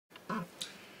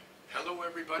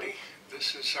everybody.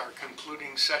 This is our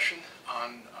concluding session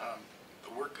on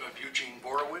the work of Eugene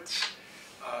Borowitz,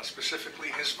 specifically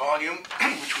his volume,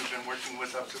 which we've been working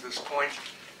with up to this point,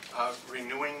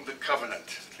 Renewing the Covenant,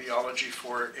 Theology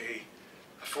for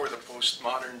the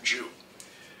Postmodern Jew.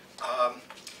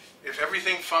 If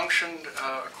everything functioned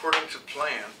according to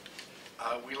plan,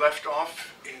 we left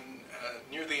off in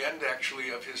near the end, actually,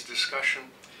 of his discussion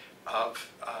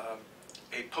of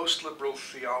a post-liberal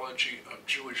theology of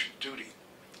Jewish duty.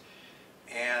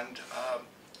 And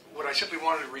what I simply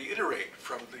wanted to reiterate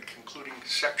from the concluding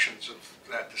sections of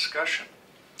that discussion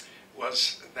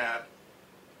was that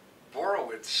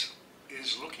Borowitz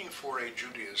is looking for a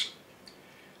Judaism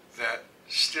that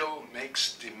still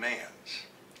makes demands.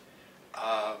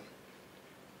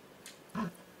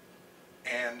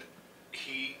 And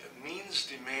he means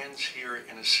demands here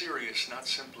in a serious, not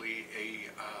simply a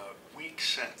weak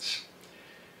sense.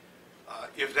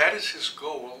 If that is his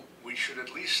goal, we should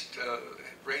at least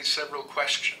raise several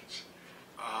questions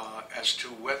as to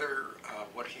whether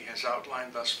what he has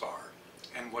outlined thus far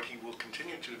and what he will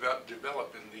continue to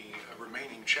develop in the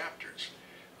remaining chapters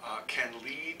can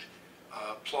lead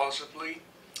plausibly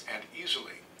and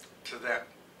easily to that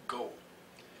goal.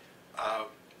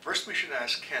 First, we should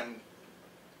ask, can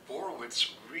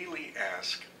Borowitz really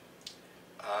ask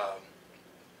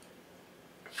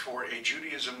for a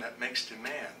Judaism that makes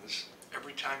demands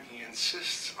every time he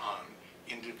insists on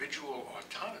individual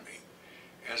autonomy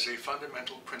as a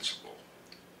fundamental principle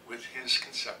within his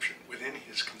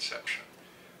conception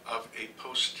of a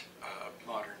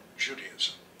post-modern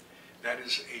Judaism? That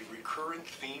is a recurrent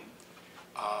theme.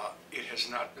 It has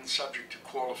not been subject to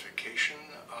qualification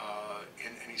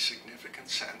in any significant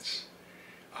sense,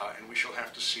 and we shall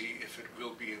have to see if it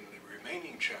will be in the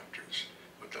remaining chapters.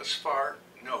 But thus far,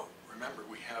 no. Remember,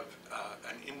 we have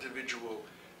an individual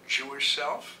Jewish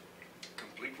self,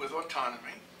 complete with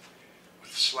autonomy,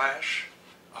 with slash,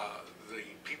 the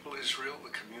people Israel,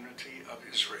 the community of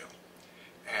Israel,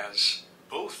 as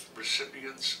both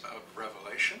recipients of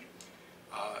revelation,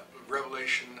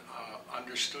 revelation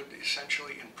understood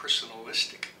essentially in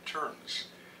personalistic terms,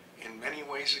 in many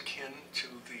ways akin to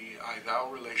the I-thou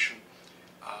relation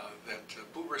that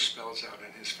Buber spells out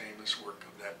in his famous work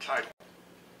of that title.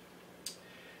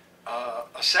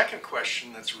 A second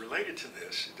question that's related to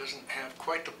this, it doesn't have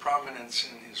quite the prominence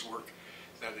in his work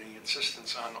that the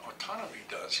insistence on autonomy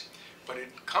does, but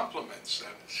it complements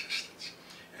that insistence.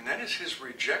 And that is his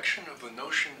rejection of the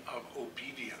notion of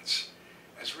obedience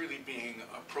as really being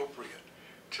appropriate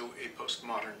to a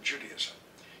postmodern Judaism.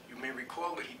 You may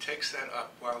recall that he takes that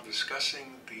up while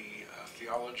discussing the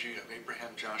theology of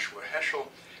Abraham Joshua Heschel.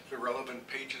 The relevant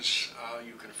pages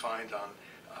you can find on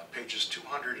pages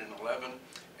 211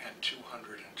 and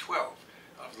 212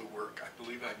 of the work. I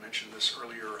believe I mentioned this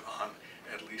earlier on,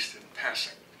 at least in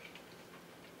passing.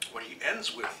 What he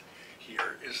ends with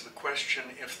here is the question,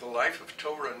 if the life of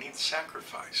Torah needs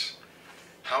sacrifice,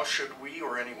 how should we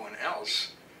or anyone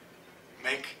else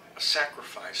make a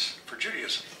sacrifice for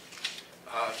Judaism?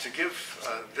 To give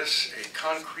this a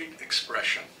concrete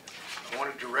expression, I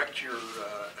want to direct your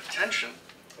attention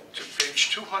to page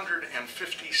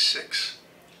 256.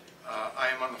 I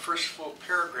am on the first full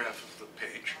paragraph of the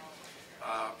page,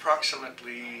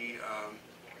 approximately,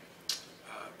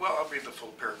 well, I'll read the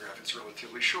full paragraph, it's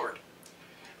relatively short.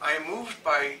 I am moved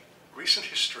by recent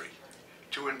history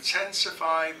to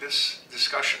intensify this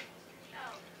discussion.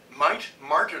 Might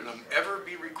martyrdom ever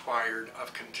be required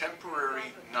of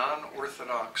contemporary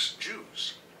non-Orthodox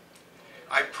Jews?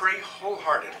 I pray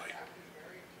wholeheartedly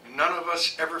none of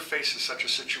us ever faces such a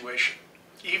situation,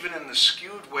 even in the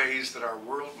skewed ways that our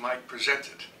world might present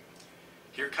it.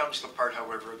 Here comes the part,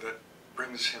 however, that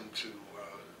brings him to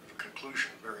the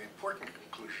conclusion, a very important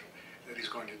conclusion, that he's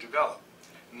going to develop.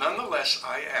 Nonetheless,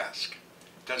 I ask,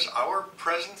 does our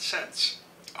present sense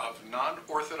of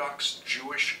non-Orthodox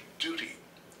Jewish duty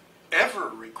ever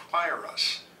require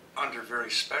us, under very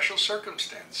special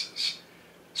circumstances,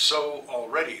 so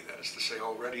already, that is to say,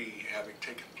 already having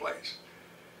taken place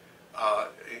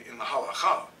in the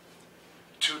halakha,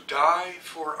 to die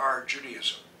for our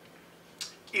Judaism?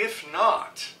 If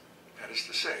not, that is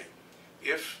to say,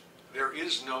 if there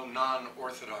is no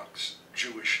non-Orthodox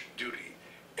Jewish duty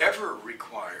ever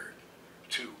required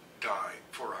to die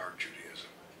for our Judaism,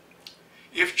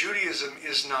 if Judaism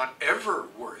is not ever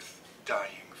worth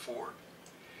dying for,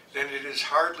 then it is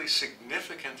hardly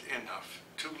significant enough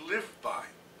to live by.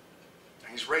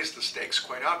 And he's raised the stakes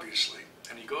quite obviously,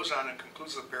 and he goes on and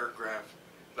concludes the paragraph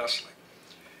thusly.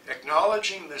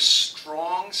 Acknowledging this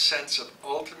strong sense of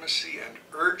ultimacy and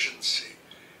urgency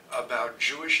about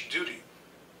Jewish duty,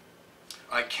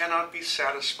 I cannot be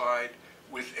satisfied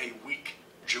with a weak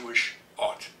Jewish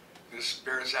ought. This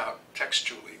bears out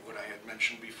textually what I had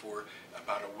mentioned before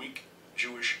about a weak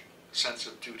Jewish sense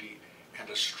of duty and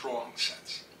a strong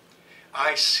sense.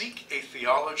 I seek a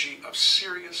theology of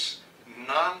serious,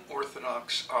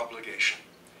 non-orthodox obligation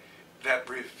that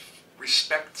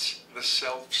respects the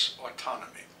self's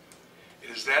autonomy.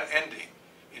 It is that ending,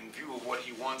 in view of what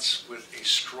he wants with a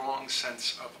strong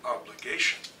sense of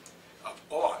obligation, of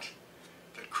ought,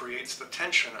 that creates the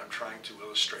tension I'm trying to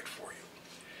illustrate for you.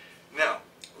 Now,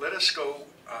 let us go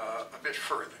a bit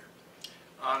further.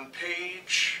 On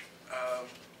page, well,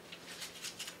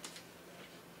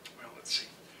 let's see.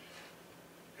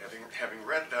 Having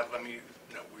read that,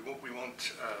 we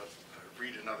won't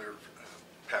read another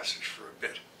passage for a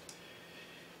bit.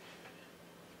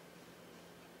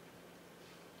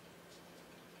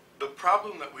 The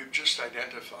problem that we've just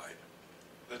identified,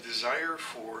 the desire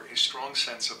for a strong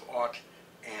sense of ought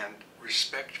and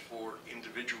respect for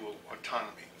individual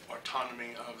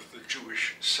autonomy of the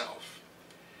Jewish self,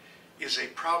 is a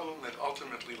problem that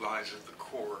ultimately lies at the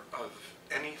core of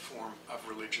any form of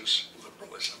religious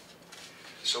liberalism.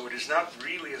 So it is not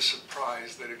really a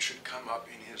surprise that it should come up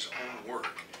in his own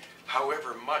work,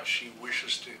 however much he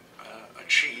wishes to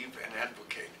achieve and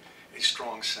advocate a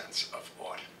strong sense of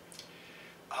ought.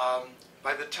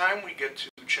 By the time we get to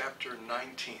chapter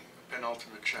 19, the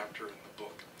penultimate chapter in the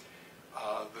book,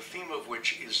 the theme of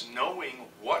which is knowing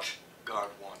what God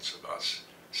wants of us,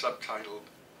 subtitled,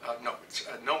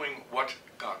 knowing what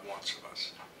God wants of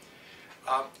us.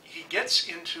 He gets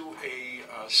into a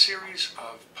series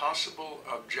of possible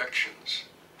objections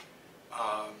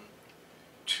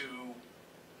to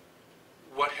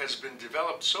what has been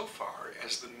developed so far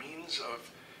as the means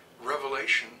of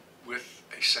revelation with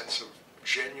a sense of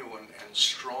genuine and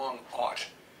strong ought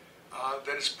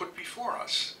that is put before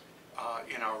us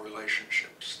in our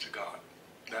relationships to God.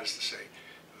 That is to say,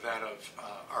 that of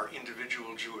our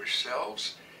individual Jewish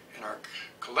selves and our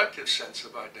collective sense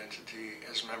of identity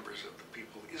as members of the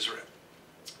people Israel.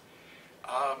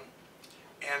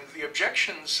 And the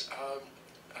objections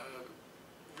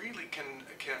really can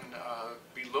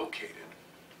be located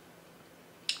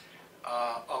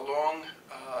along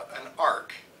an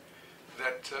arc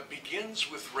that begins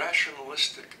with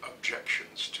rationalistic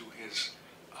objections to his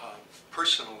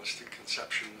personalistic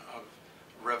conception of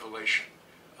revelation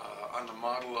on the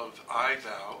model of I,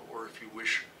 thou, or if you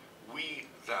wish, we,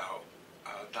 thou,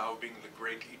 thou being the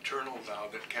great eternal thou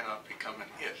that cannot become an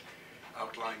it,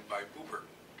 outlined by Buber.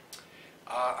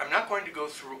 I'm not going to go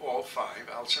through all five.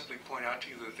 I'll simply point out to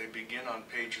you that they begin on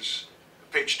page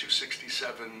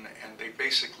 267, and they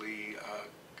basically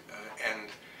end,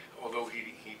 although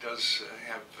he does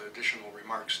have additional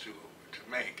remarks to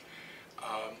make,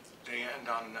 they end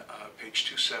on page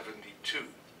 272.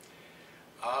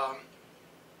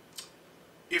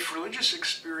 If religious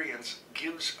experience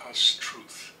gives us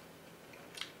truth,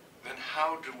 then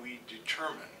how do we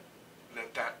determine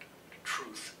that that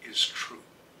truth is true?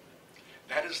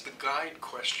 That is the guide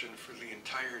question for the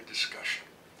entire discussion.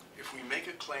 If we make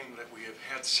a claim that we have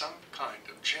had some kind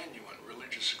of genuine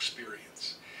religious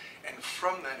experience, and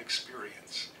from that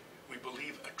experience we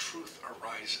believe a truth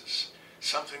arises,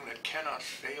 something that cannot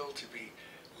fail to be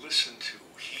listened to,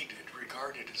 heeded,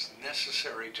 regarded as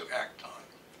necessary to act on,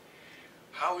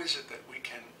 how is it that we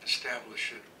can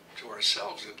establish it to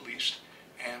ourselves at least,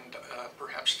 and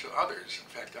perhaps to others, in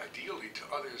fact ideally to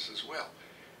others as well,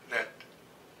 that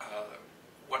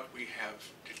what we have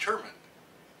determined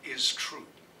is true?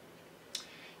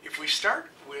 If we start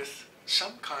with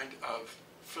some kind of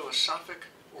philosophic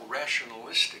or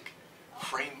rationalistic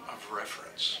frame of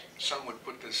reference, some would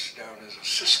put this down as a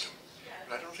system,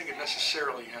 but I don't think it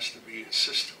necessarily has to be a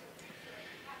system.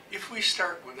 If we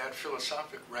start with that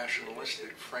philosophic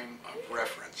rationalistic frame of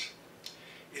reference,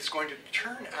 it's going to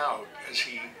turn out, as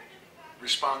he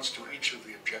responds to each of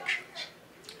the objections,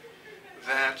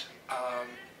 that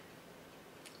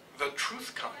the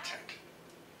truth content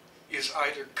is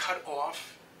either cut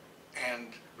off and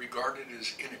regarded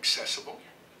as inaccessible,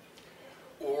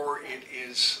 or it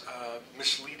is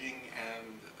misleading,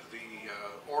 and the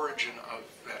origin of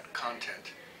that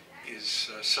content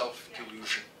is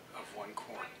self-delusion of one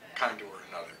kind or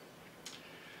another.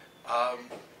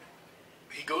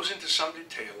 He goes into some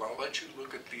detail. I'll let you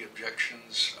look at the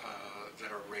objections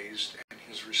that are raised and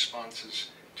his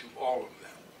responses to all of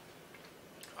them,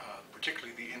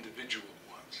 particularly the individual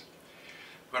ones.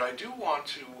 But I do want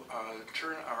to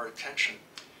turn our attention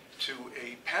to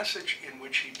a passage in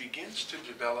which he begins to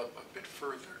develop a bit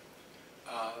further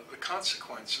the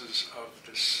consequences of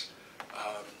this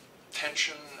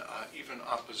tension, even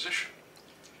opposition,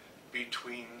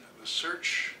 between the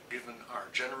search, given our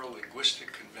general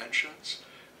linguistic conventions,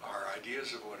 our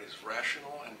ideas of what is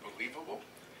rational and believable,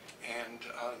 and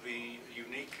the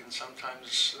unique and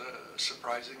sometimes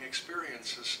surprising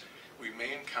experiences we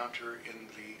may encounter in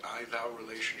the I-thou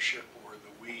relationship, or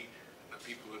the we, the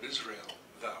people of Israel,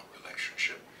 thou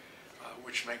relationship,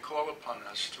 which may call upon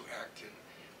us to act in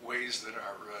ways that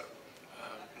are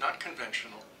not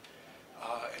conventional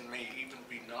and may even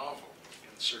be novel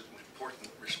in certain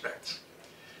important respects.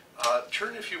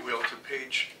 Turn, if you will, to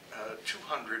page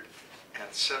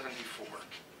 274.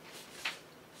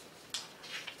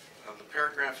 The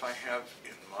paragraph I have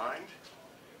in mind,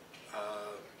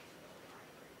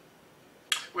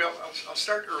 well, I'll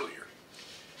start earlier.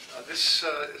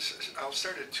 I'll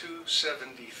start at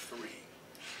 273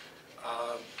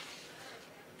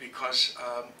 because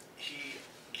he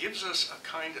gives us a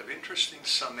kind of interesting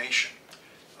summation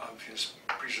of his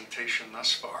presentation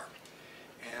thus far,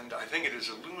 and I think it is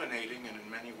illuminating and in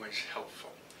many ways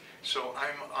helpful. So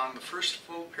I'm on the first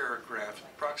full paragraph,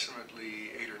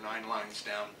 approximately 8 or 9 lines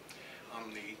down,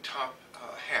 on the top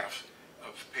half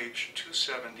of page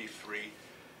 273,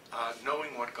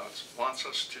 knowing what God wants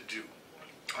us to do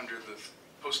under the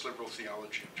post-liberal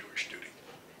theology of Jewish duty.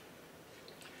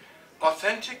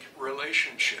 Authentic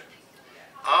relationship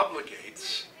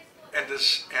obligates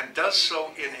and does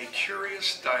so in a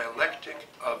curious dialectic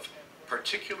of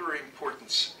particular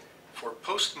importance for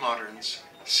postmoderns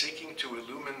seeking to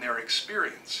illumine their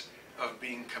experience of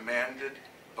being commanded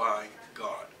by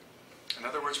God. In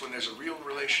other words, when there's a real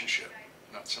relationship,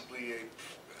 not simply a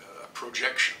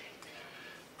projection,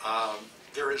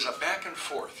 there is a back and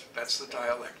forth. That's the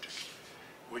dialectic,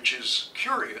 which is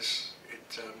curious.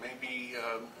 It may be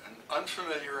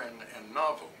unfamiliar and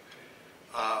novel,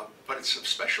 but it's of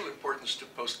special importance to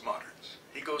postmoderns.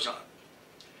 He goes on.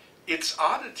 Its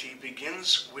oddity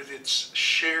begins with its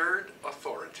shared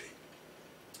authority,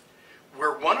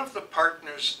 where one of the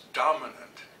partners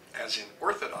dominant, as in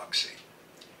orthodoxy,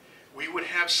 we would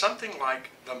have something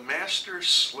like the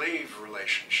master-slave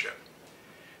relationship,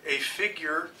 a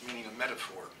figure, meaning a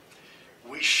metaphor,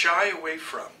 we shy away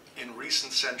from in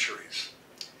recent centuries,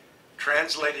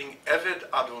 translating Eved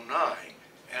Adonai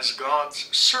as God's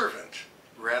servant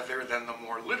rather than the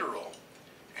more literal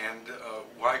and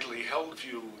widely held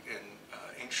view in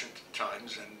ancient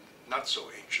times and not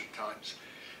so ancient times,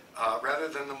 rather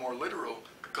than the more literal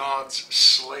God's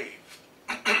slave.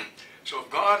 So if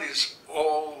God is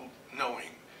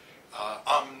all-knowing,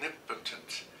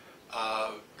 omnipotent,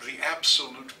 the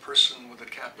absolute person with a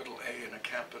capital A and a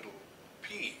capital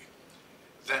P,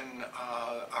 then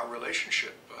our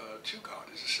relationship to God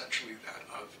is essentially that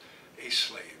of a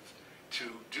slave, to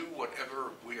do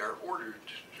whatever we are ordered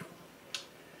to do.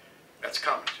 That's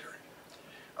commentary.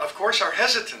 Of course, our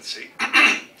hesitancy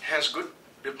has good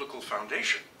biblical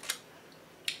foundation.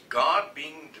 God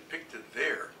being depicted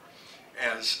there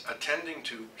as attending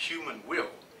to human will,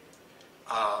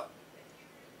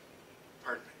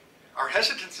 our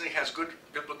hesitancy has good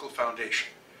biblical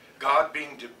foundation. God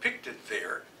being depicted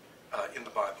there, in the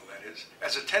Bible that is,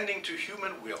 as attending to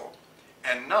human will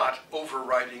and not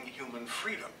overriding human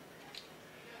freedom.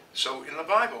 So in the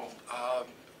Bible,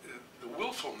 the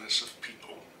willfulness of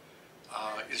people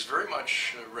is very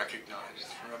much recognized.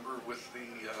 Remember, with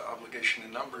the obligation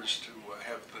in Numbers to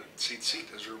have the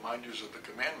tzitzit as reminders of the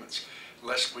commandments,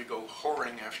 lest we go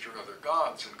whoring after other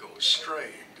gods and go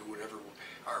astray and do whatever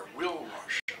our will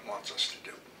wants us to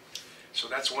do. So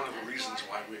that's one of the reasons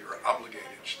why we are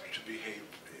obligated to behave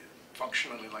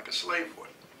functionally like a slave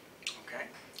would. Okay?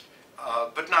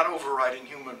 But not overriding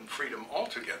human freedom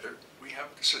altogether. We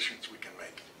have decisions we can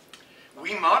make.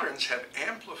 We moderns have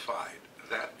amplified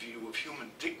that view of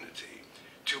human dignity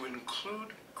to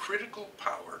include critical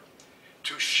power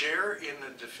to share in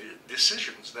the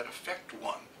decisions that affect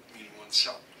one, meaning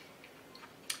oneself.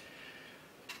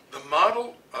 The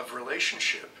model of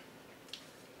relationship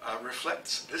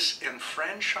reflects this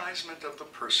enfranchisement of the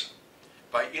person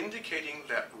by indicating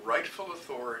that rightful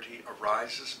authority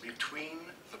arises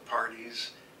between the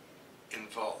parties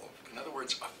involved. In other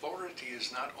words, authority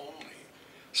is not only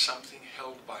something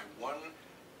held by one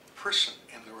person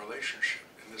in the relationship,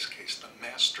 in this case the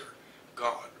master,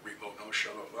 God, Ribono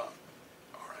Shel Olam.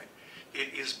 All right?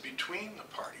 It is between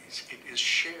the parties. It is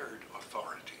shared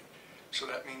authority. So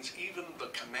that means even the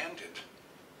commanded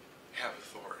have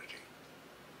authority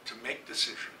to make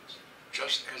decisions,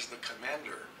 just as the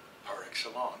commander, par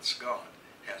excellence, God,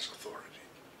 has authority.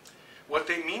 What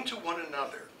they mean to one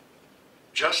another,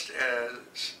 just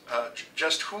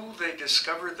who they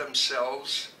discover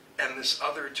themselves and this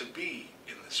other to be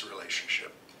in this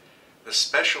relationship, the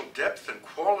special depth and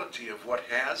quality of what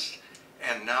has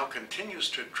and now continues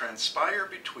to transpire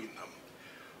between them,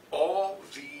 all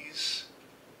these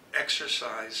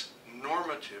exercise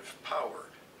normative power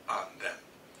on them.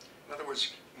 In other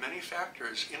words, many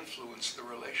factors influence the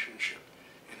relationship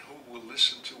in who will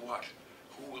listen to what,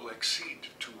 who will accede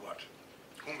to what,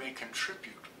 who may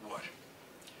contribute what.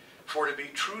 For to be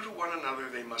true to one another,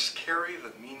 they must carry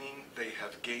the meaning they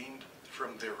have gained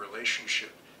from their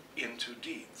relationship into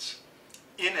deeds.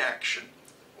 Inaction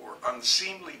or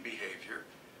unseemly behavior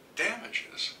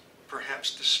damages,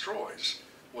 perhaps destroys,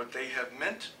 what they have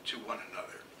meant to one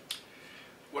another.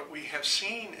 What we have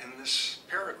seen in this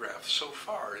paragraph so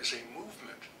far is a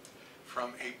movement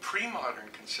from a pre-modern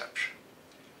conception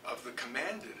of the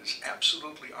commanded as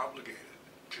absolutely obligated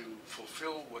to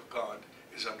fulfill what God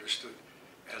is understood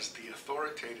as the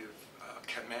authoritative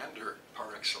commander par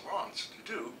excellence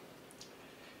to do,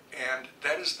 and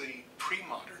that is the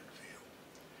pre-modern view,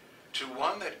 to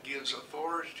one that gives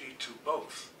authority to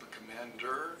both the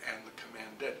commander and the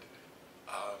commanded,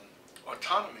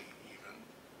 autonomy even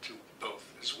to both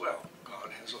as well. God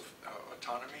has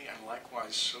autonomy, and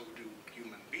likewise so do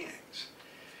human beings.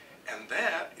 And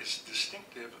that is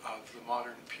distinctive of the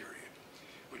modern period,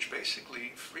 which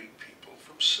basically freed people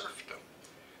from serfdom,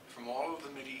 from all of the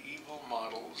medieval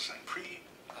models and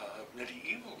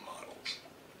pre-medieval models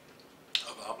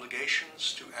of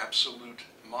obligations to absolute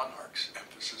monarchs,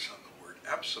 emphasis on the word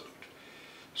absolute.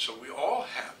 So we all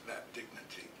have that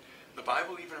dignity. The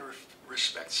Bible even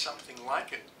respects something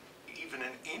like it, even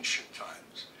in ancient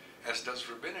times, as does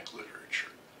rabbinic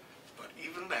literature. But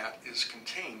even that is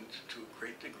contained to a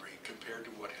great degree compared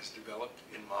to what has developed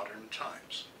in modern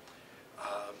times.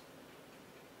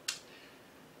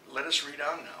 Let us read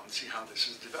on now and see how this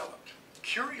is developed.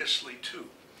 Curiously, too,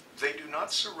 they do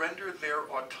not surrender their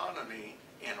autonomy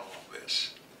in all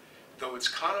this, though its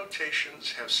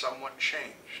connotations have somewhat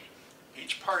changed.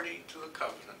 Each party to the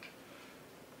covenant,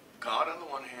 God on the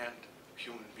one hand,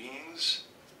 human beings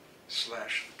 /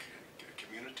 the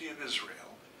community of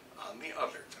Israel on the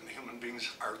other. And the human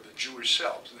beings are the Jewish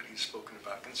selves that he's spoken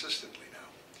about consistently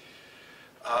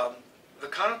now. The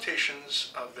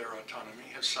connotations of their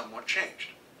autonomy have somewhat changed.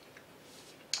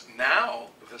 Now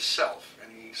the self,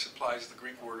 and he supplies the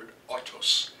Greek word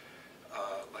autos,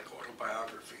 like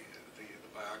autobiography, the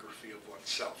biography of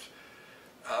oneself.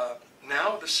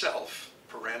 Now the self,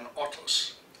 paren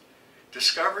autos,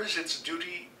 discovers its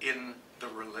duty in the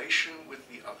relation with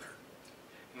the other,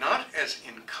 not as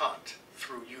in Kant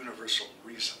through universal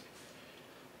reason.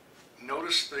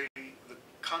 Notice the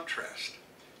contrast.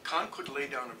 Kant could lay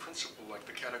down a principle like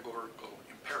the categorical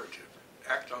imperative.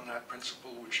 Act on that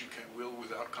principle which you can will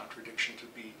without contradiction to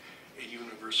be a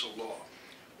universal law.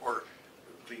 Or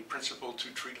the principle to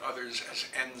treat others as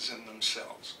ends in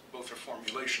themselves. Both are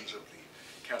formulations of the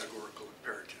categorical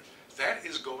imperative. That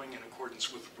is going in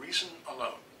accordance with reason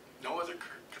alone. No other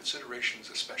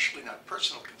considerations, especially not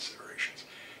personal considerations,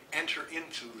 enter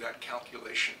into that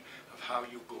calculation of how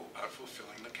you go about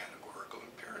fulfilling the categorical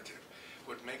imperative.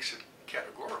 What makes it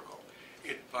categorical,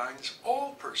 it binds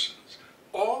all persons,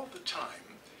 all the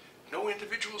time. No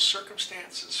individual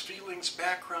circumstances, feelings,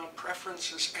 background,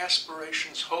 preferences,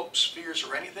 aspirations, hopes, fears,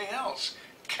 or anything else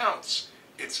counts.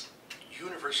 It's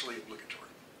universally obligatory.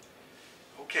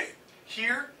 Okay,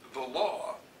 here the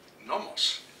law,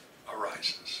 nomos,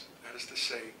 arises. That is to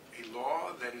say, a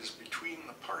law that is between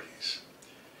the parties,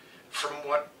 from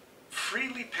what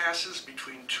freely passes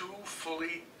between two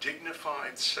fully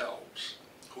dignified selves.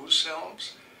 Whose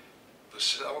selves? The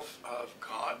self of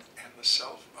God and the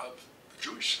self of the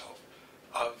Jewish self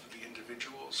of the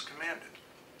individuals commanded.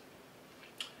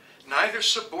 Neither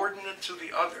subordinate to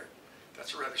the other.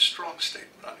 That's a rather strong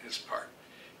statement on his part.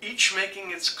 Each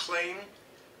making its claim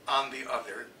on the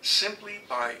other simply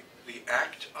by the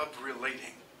act of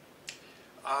relating.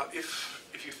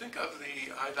 If you think of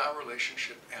the I-thou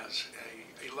relationship as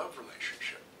a love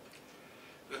relationship,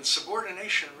 then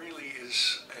subordination really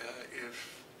is,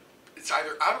 if it's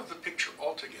either out of the picture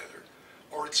altogether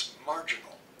or it's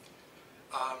marginal.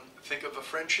 Think of a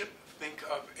friendship, think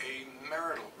of a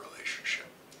marital relationship,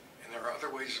 and there are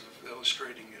other ways of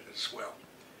illustrating it as well.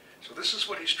 So this is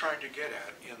what he's trying to get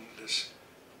at in this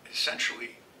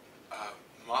essentially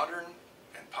modern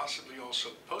and possibly also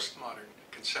postmodern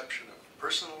conception of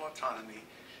personal autonomy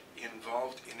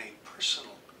involved in a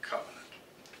personal covenant,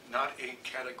 not a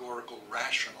categorical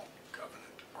rational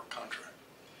covenant or contract.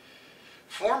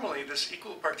 Formally, this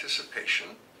equal participation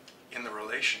in the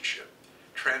relationship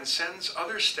transcends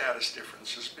other status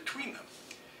differences between them.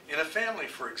 In a family,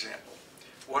 for example,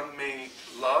 one may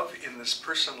love in this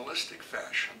personalistic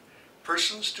fashion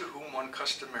persons to whom one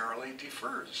customarily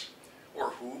defers,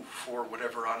 or who, for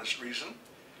whatever honest reason,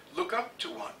 look up to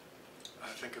one.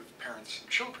 Think of parents and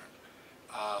children.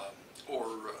 or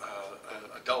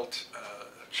adult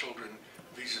children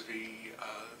vis-a-vis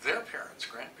their parents,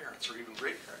 grandparents, or even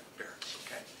great-grandparents,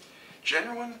 okay?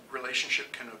 Genuine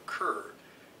relationship can occur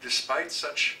despite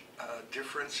such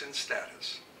difference in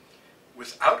status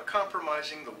without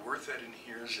compromising the worth that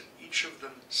inheres in each of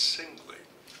them singly.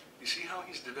 You see how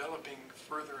he's developing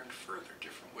further and further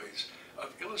different ways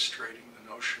of illustrating the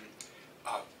notion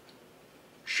of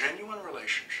genuine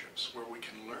relationships where we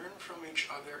can learn from each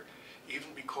other,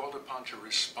 even be called upon to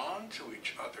respond to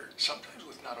each other, sometimes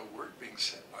with not a word being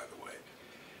said, by the way.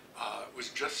 It was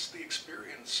just the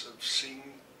experience of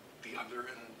seeing the other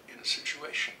in a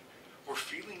situation, or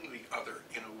feeling the other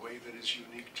in a way that is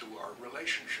unique to our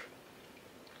relationship.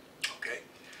 Okay?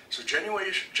 So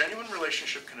genuine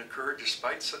relationship can occur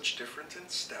despite such difference in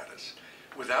status,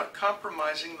 without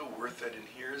compromising the worth that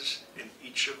inheres in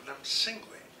each of them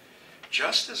singly.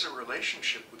 Just as a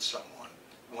relationship with someone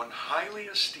one highly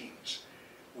esteems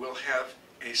will have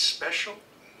a special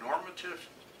normative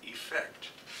effect,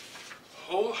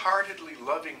 wholeheartedly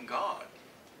loving God,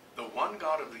 the one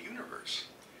God of the universe,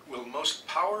 will most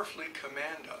powerfully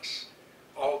command us,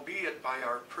 albeit by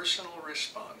our personal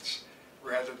response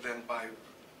rather than by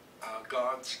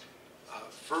God's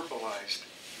verbalized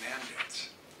mandates.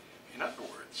 In other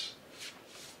words,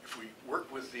 if we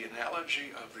work with the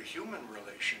analogy of the human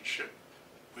relationship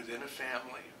within a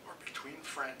family or between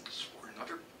friends or in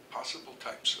other possible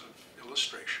types of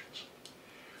illustrations,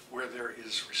 where there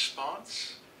is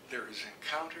response, there is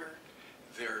encounter,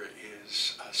 there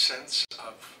is a sense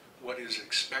of what is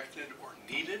expected or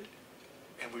needed,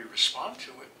 and we respond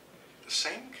to it, the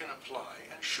same can apply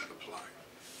and should apply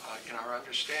in our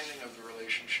understanding of the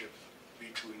relationship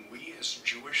between we as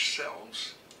Jewish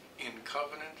selves in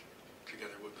covenant,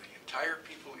 together with the entire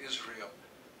people Israel,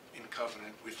 in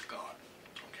covenant with God.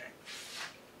 Okay?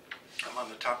 I'm on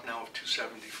the top now of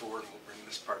 274, and we'll bring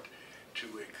this part to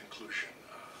a conclusion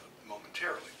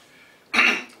momentarily.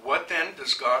 What then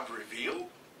does God reveal,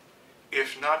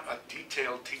 if not a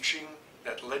detailed teaching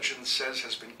that legend says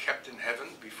has been kept in heaven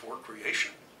before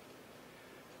creation?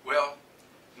 Well,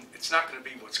 it's not going to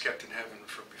be what's kept in heaven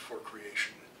from before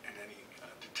creation in any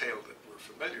detail that we're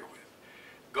familiar with.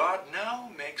 God now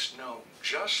makes known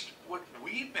just what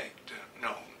we make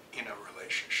known in a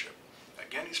relationship.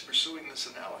 Again, he's pursuing this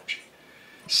analogy.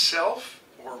 Self,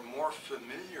 or more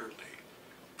familiarly,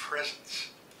 presence.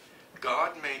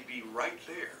 God may be right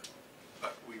there,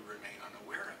 but we remain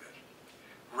unaware of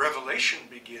it. Revelation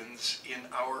begins in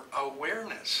our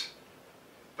awareness,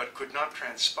 but could not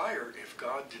transpire if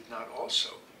God did not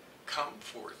also come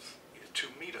forth to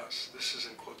meet us. This is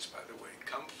in quotes, by the way.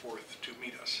 Come forth to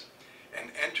meet us and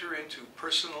enter into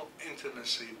personal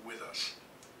intimacy with us.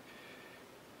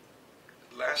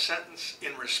 Last sentence.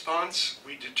 In response,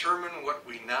 we determine what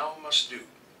we now must do,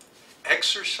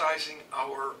 exercising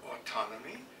our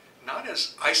autonomy, not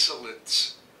as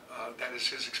isolates, that is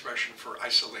his expression for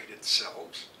isolated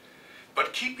selves,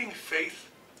 but keeping faith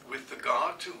with the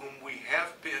God to whom we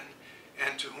have been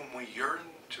and to whom we yearn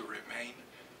to remain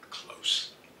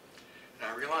close.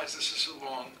 Now I realize this is a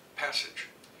long passage,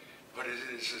 but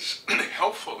it is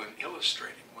helpful in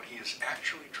illustrating what he is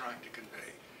actually trying to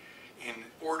convey in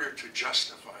order to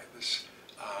justify this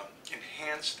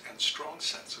enhanced and strong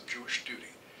sense of Jewish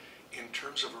duty in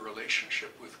terms of a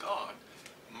relationship with God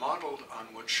modeled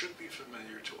on what should be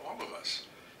familiar to all of us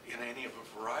in any of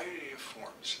a variety of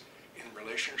forms in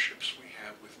relationships we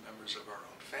have with members of our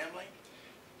own family,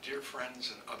 dear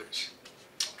friends, and others.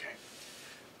 Okay?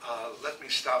 Let me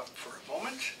stop for a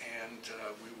moment, and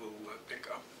we will pick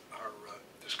up our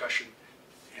discussion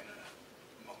in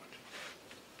a moment.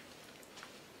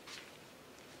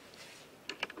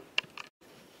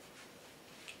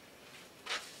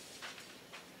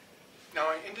 Now,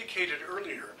 I indicated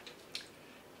earlier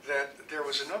that there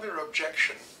was another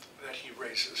objection that he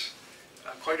raises,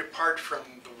 quite apart from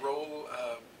the role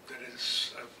that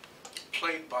is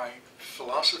played by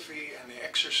philosophy and the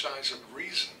exercise of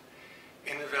reason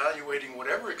in evaluating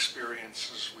whatever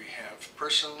experiences we have,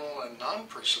 personal and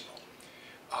non-personal,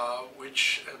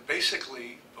 which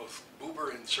basically, both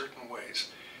Buber in certain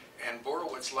ways and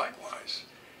Borowitz likewise,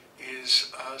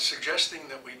 is suggesting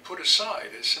that we put aside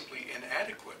as simply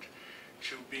inadequate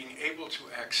to being able to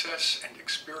access and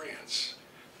experience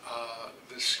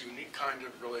this unique kind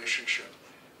of relationship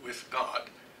with God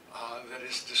that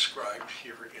is described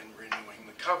here in Renewing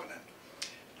the Covenant.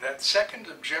 That second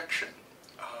objection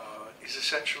is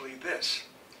essentially this.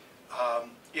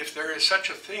 If there is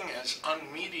such a thing as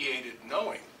unmediated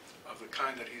knowing of the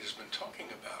kind that he's been talking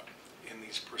about in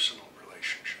these personal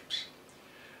relationships,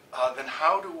 then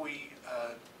how do we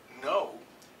know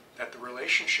that the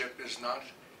relationship is not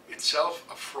itself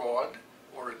a fraud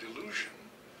or a delusion,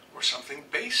 or something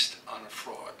based on a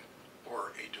fraud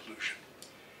or a delusion.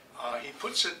 He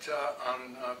puts it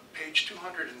on page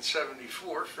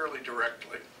 274 fairly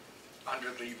directly,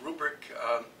 under the rubric,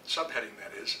 subheading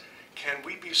that is, can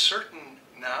we be certain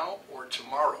now or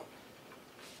tomorrow?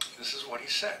 This is what he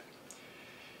said.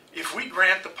 If we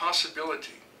grant the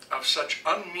possibility of such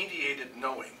unmediated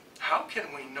knowing, how can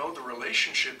we know the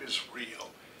relationship is real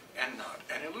and not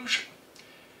an illusion?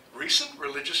 Recent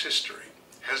religious history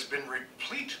has been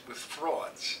replete with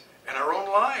frauds, and our own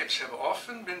lives have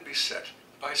often been beset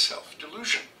by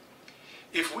self-delusion.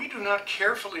 If we do not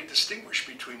carefully distinguish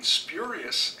between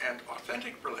spurious and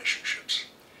authentic relationships,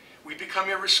 we become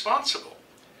irresponsible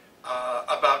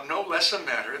about no less a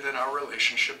matter than our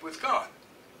relationship with God.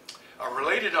 A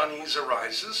related unease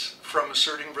arises from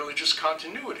asserting religious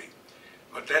continuity,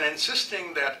 but then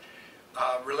insisting that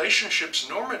relationship's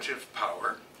normative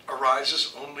power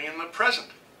arises only in the present.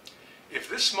 If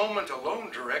this moment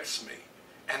alone directs me,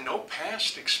 and no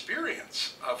past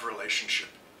experience of relationship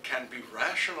can be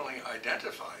rationally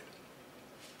identified,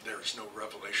 there is no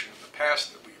revelation in the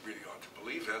past that we really ought to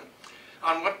believe in,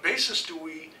 on what basis do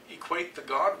we equate the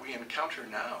God we encounter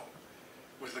now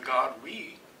with the God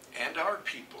we and our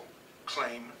people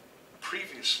claim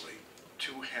previously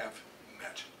to have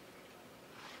met?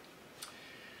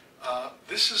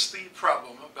 This is the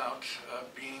problem about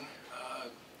being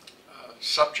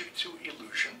subject to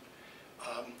illusion.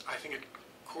 I think it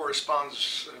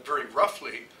corresponds very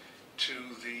roughly to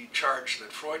the charge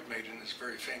that Freud made in his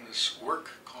very famous work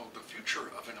called The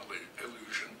Future of an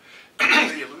Illusion,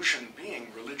 the illusion being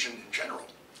religion in general,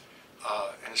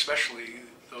 and especially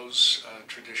those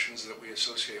traditions that we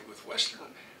associate with Western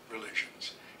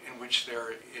religions, in which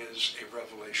there is a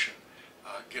revelation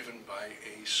given by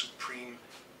a supreme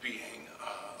being,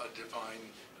 a divine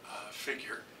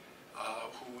figure,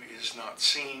 who is not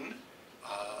seen,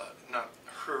 not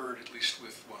heard, at least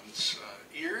with one's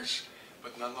ears,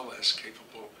 but nonetheless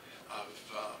capable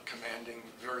of commanding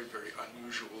very, very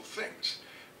unusual things.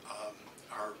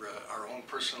 Our own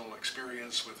personal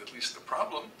experience with at least the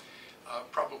problem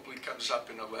probably comes up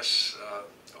in a less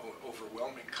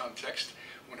overwhelming context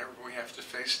whenever we have to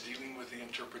face dealing with the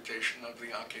interpretation of the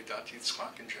Akedat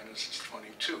Yitzchak in Genesis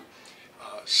 22,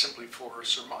 simply for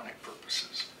sermonic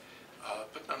purposes.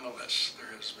 But nonetheless,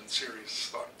 there has been serious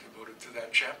thought devoted to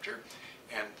that chapter,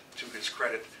 and to his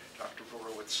credit, Dr.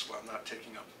 Vorowitz, while not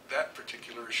taking up that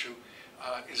particular issue,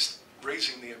 is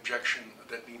raising the objection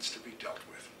that needs to be dealt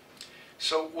with.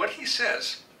 So what he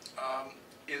says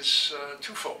is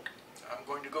twofold. I'm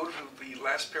going to go to the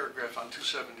last paragraph on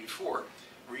 274,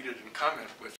 read it and comment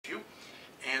with you,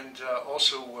 and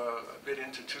also a bit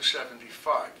into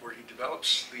 275, where he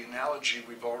develops the analogy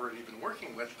we've already been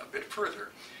working with a bit further,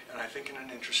 and I think in an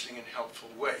interesting and helpful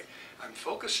way. I'm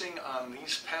focusing on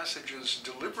these passages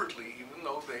deliberately, even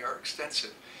though they are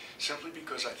extensive, simply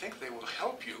because I think they will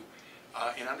help you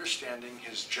in understanding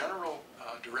his general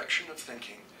direction of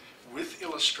thinking with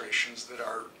illustrations that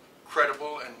are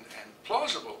credible and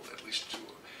plausible, at least to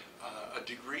a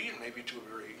degree, and maybe to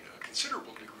a very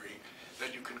considerable degree,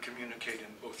 that you can communicate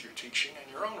in both your teaching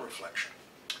and your own reflection.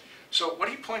 So what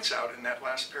he points out in that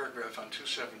last paragraph on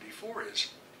 274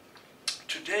 is,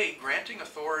 today, granting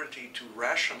authority to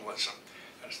rationalism,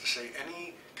 that is to say,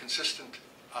 any consistent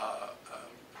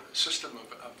system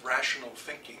of rational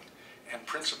thinking and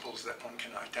principles that one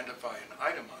can identify and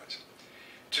itemize,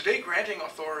 today, granting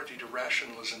authority to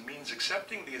rationalism means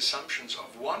accepting the assumptions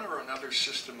of one or another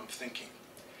system of thinking,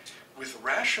 with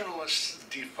rationalists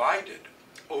divided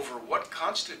over what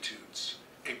constitutes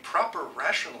a proper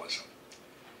rationalism,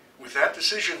 with that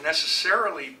decision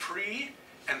necessarily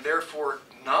and therefore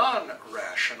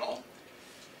non-rational.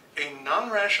 A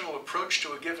non-rational approach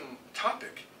to a given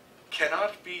topic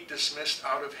cannot be dismissed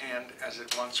out of hand as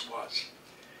it once was.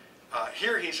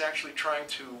 Here he's actually trying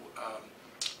to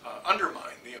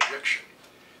undermine the objection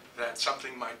that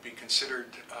something might be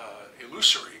considered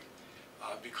illusory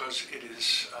because it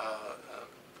is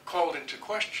called into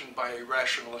question by a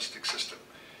rationalistic system,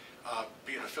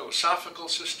 be it a philosophical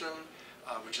system,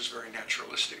 which is very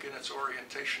naturalistic in its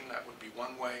orientation. That would be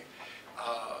one way.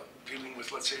 Dealing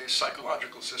with, let's say, a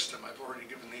psychological system, I've already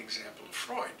given the example of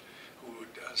Freud, who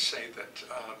would say that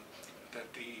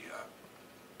the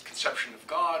conception of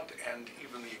God and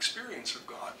even the experience of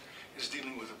God is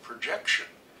dealing with a projection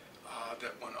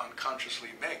that one unconsciously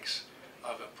makes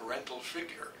of a parental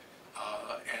figure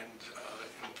and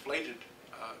inflated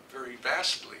very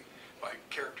vastly by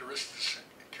characteristics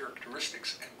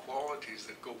and qualities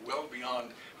that go well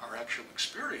beyond our actual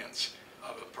experience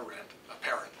of a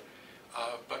parent,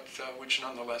 but which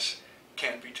nonetheless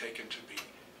can be taken to be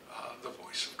the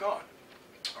voice of God.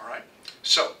 All right?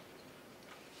 So,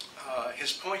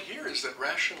 his point here is that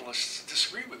rationalists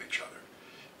disagree with each other,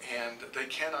 and they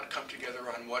cannot come together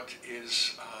on what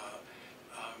is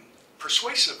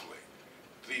persuasively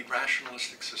the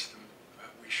rationalistic system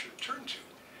we should turn to.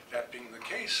 That being the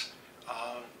case,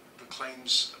 the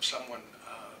claims of someone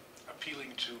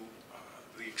appealing to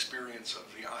the experience of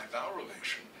the I-thou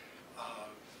relation,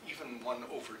 even one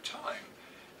over time,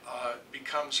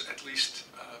 becomes at least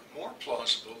more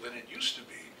plausible than it used to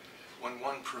be when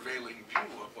one prevailing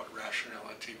view of what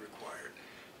rationality required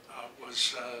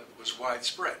was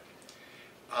widespread.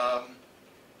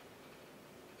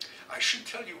 I should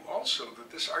tell you also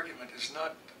that this argument is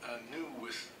not new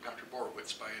with Dr.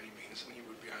 Borowitz by any means, and he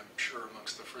would be, I'm sure,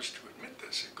 amongst the first to admit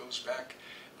this. It goes back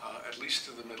at least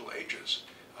to the Middle Ages.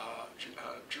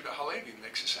 Judah Halevi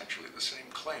makes essentially the same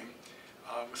claim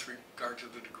with regard to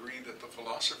the degree that the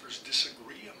philosophers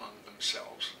disagree among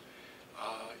themselves.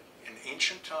 In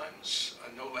ancient times,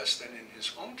 no less than in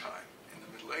his own time, in the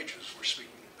Middle Ages, we're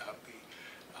speaking about the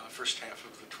first half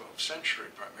of the 12th century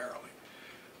primarily.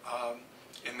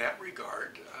 In that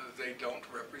regard, they don't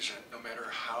represent, no matter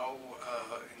how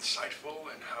insightful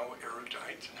and how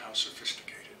erudite and how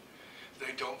sophisticated,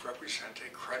 they don't represent a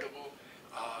credible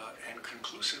and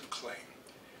conclusive claim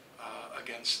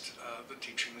against the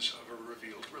teachings of a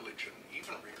revealed religion,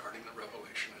 even regarding the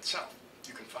revelation itself.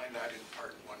 You can find that in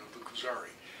part 1 of the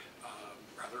Kuzari,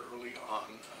 rather early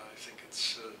on. I think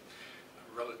it's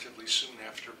relatively soon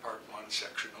after part 1,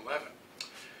 section 11.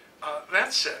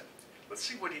 That said, let's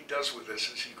see what he does with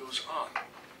this as he goes on.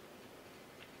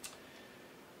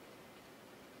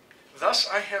 Thus,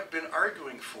 I have been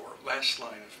arguing for, last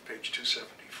line of page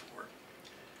 274,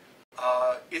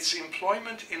 its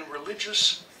employment in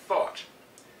religious thought,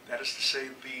 that is to say,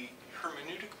 the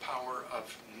hermeneutic power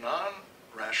of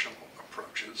non-rational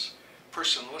approaches.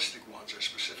 Personalistic ones are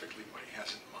specifically what he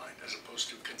has in mind, as opposed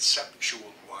to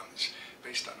conceptual ones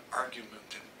based on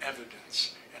argument and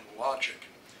evidence and logic.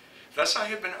 Thus, I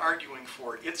have been arguing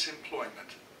for its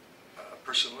employment,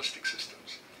 personalistic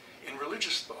systems, in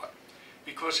religious thought,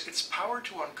 because its power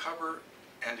to uncover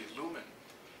and illumine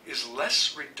is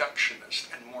less reductionist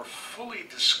and more fully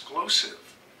disclosive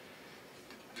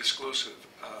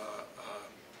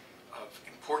of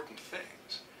important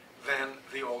things than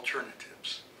the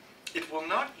alternatives. It will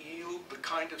not yield the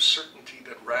kind of certainty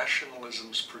that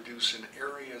rationalisms produce in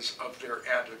areas of their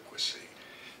adequacy.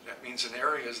 That means in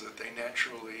areas that they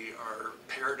naturally are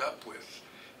paired up with.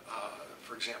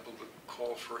 For example, the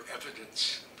call for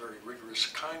evidence, very rigorous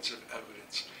kinds of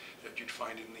evidence that you'd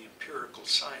find in the empirical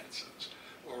sciences,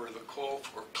 or the call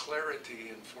for clarity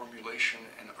in formulation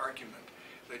and argument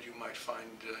that you might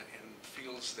find in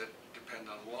fields that depend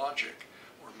on logic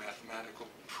or mathematical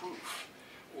proof,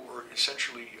 or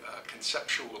essentially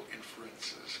conceptual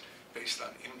inferences based on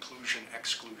inclusion,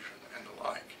 exclusion, and the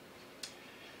like.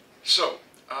 So,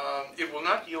 it will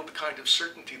not yield the kind of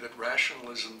certainty that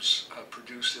rationalisms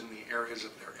produce in the areas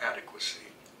of their adequacy,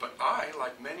 but I,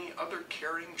 like many other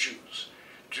caring Jews,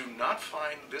 do not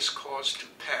find this cause to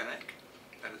panic,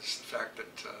 that is the fact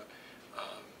that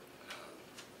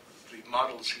the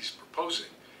models he's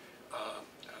proposing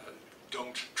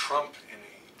don't trump in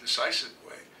a decisive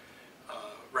way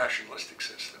rationalistic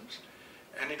systems,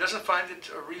 and he doesn't find it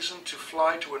a reason to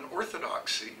fly to an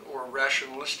orthodoxy or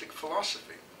rationalistic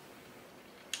philosophy.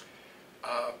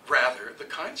 Rather, the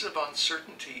kinds of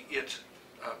uncertainty it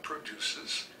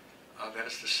produces, that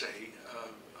is to say,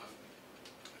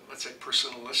 let's say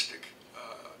personalistic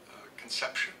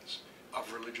conceptions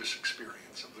of religious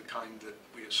experience, of the kind that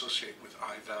we associate with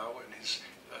I-thou and his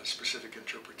specific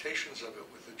interpretations of it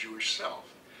with the Jewish self.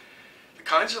 The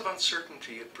kinds of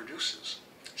uncertainty it produces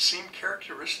seem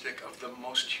characteristic of the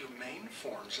most humane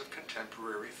forms of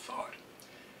contemporary thought.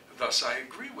 Thus, I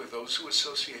agree with those who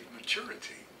associate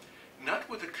maturity not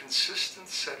with a consistent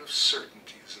set of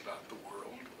certainties about the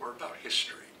world or about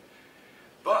history,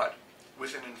 but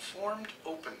with an informed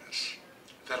openness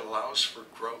that allows for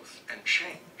growth and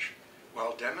change,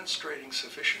 while demonstrating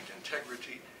sufficient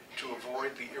integrity to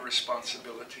avoid the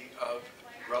irresponsibility of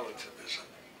relativism.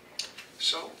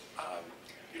 So,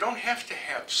 you don't have to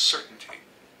have certainty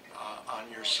on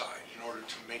your side in order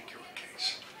to make your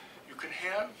case. You can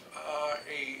have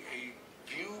a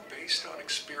view based on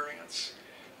experience,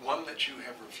 one that you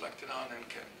have reflected on and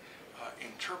can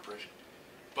interpret,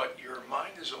 but your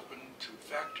mind is open to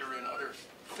factor in other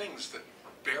things that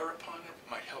bear upon it,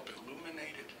 might help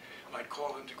illuminate it, might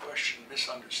call into question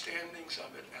misunderstandings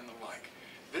of it, and the like.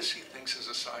 This, he thinks, is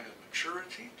a sign of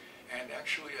maturity and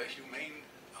actually a humane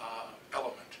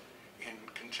element in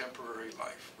contemporary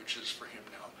life, which is for him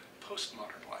now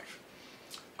postmodern life.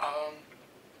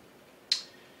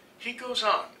 He goes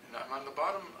on, and I'm on the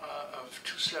bottom of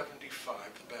 275,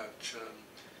 about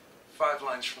 5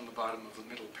 lines from the bottom of the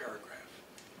middle paragraph.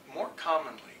 More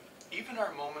commonly, even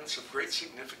our moments of great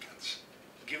significance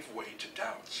give way to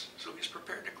doubts. So he's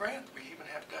prepared to grant we even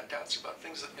have doubts about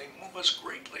things that may move us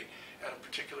greatly at a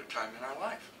particular time in our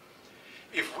life.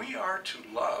 If we are to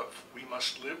love, we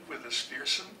must live with this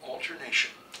fearsome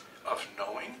alternation of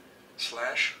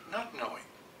knowing/not knowing.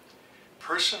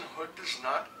 Personhood does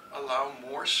not allow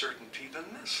more certainty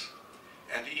than this,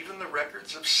 and even the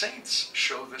records of saints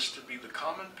show this to be the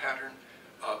common pattern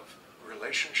of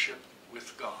relationship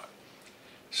with God.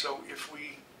 So if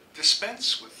we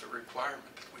dispense with the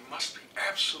requirement that we must be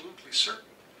absolutely certain,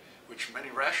 which many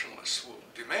rationalists will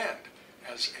demand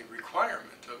as a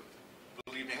requirement of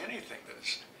believing anything that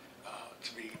is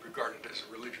to be regarded as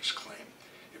a religious claim,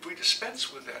 if we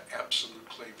dispense with that absolute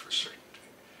claim for certainty,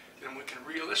 then we can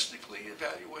realistically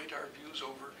evaluate our views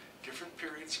over different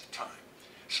periods of time,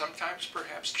 sometimes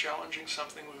perhaps challenging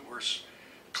something we were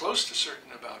close to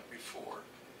certain about before,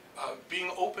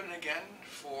 being open again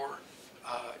for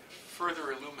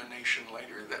further illumination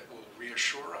later that will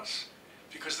reassure us,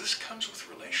 because this comes with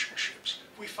relationships.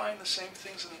 We find the same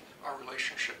things in our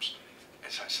relationships,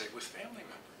 as I say, with family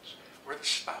members, or the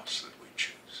spouse that we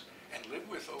choose and live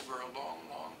with over a long,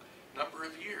 long number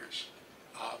of years.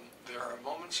 There are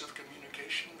moments of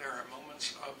communication, there are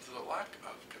moments of the lack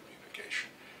of communication,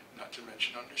 not to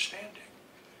mention understanding,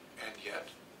 and yet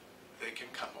they can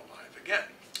come alive again.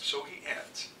 So he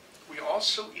adds, we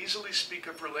also easily speak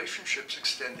of relationships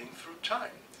extending through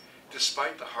time,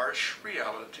 despite the harsh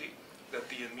reality that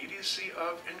the immediacy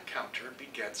of encounter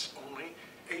begets only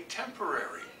a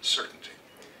temporary certainty.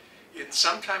 It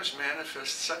sometimes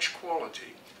manifests such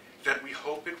quality that we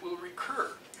hope it will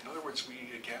recur. In other words,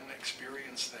 we again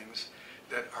experience things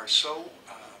that are so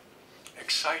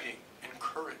exciting,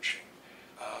 encouraging,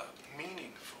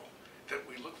 meaningful, that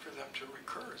we look for them to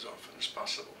recur as often as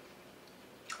possible,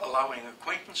 allowing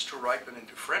acquaintance to ripen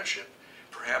into friendship,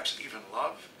 perhaps even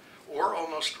love, or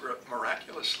almost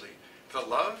miraculously, the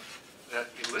love that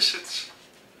elicits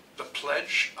the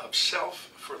pledge of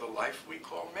self for the life we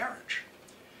call marriage.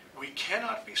 We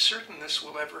cannot be certain this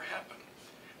will ever happen,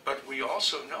 but we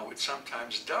also know it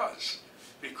sometimes does,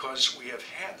 because we have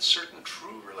had certain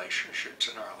true relationships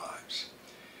in our lives.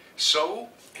 So,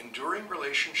 enduring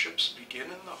relationships begin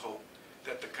in the hope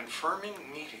that the confirming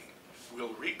meeting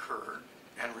will recur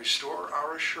and restore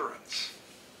our assurance.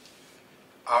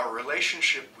 Our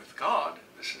relationship with God,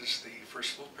 this is the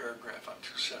first full paragraph on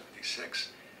 276,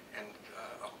 and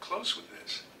I'll close with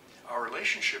this. Our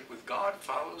relationship with God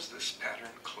follows this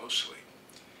pattern closely.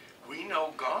 We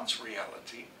know God's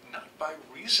reality not by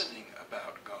reasoning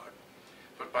about God,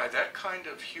 but by that kind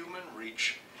of human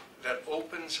reach that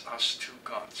opens us to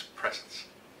God's presence.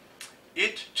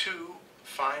 It, too,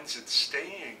 finds its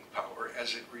staying power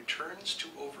as it returns to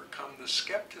overcome the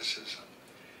skepticism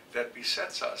that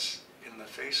besets us in the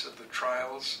face of the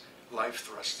trials life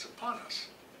thrusts upon us.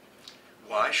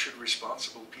 Why should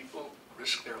responsible people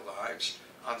risk their lives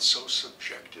on so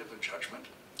subjective a judgment?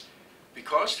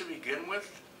 Because, to begin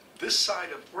with, this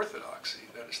side of orthodoxy,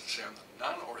 that is to say on the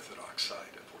non-orthodox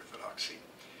side of orthodoxy,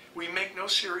 we make no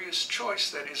serious choice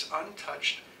that is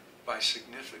untouched by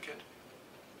significant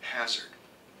hazard.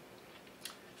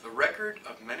 The record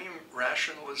of many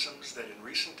rationalisms that in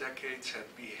recent decades have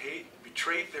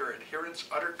betrayed their adherents'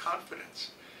 utter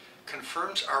confidence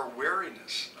confirms our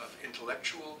wariness of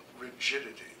intellectual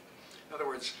rigidity. In other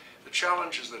words, the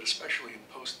challenges that, especially in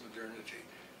postmodernity,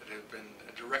 that have been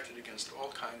directed against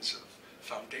all kinds of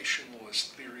foundationalist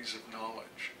theories of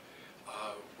knowledge,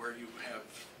 where you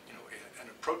have an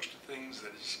approach to things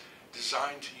that is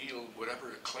designed to yield whatever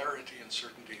clarity and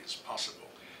certainty is possible.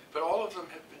 But all of them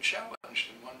have been challenged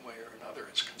in one way or another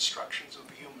as constructions of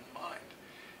the human mind,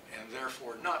 and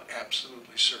therefore not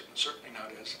absolutely certain, certainly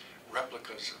not as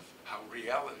replicas of how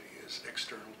reality is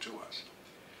external to us.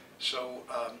 So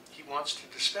he wants to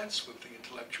dispense with the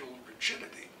intellectual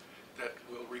rigidity that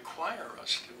will require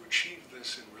us to achieve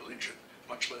this in religion,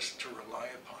 much less to rely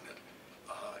upon it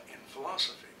in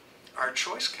philosophy. Our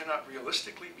choice cannot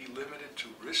realistically be limited to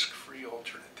risk-free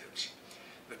alternatives.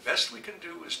 The best we can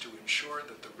do is to ensure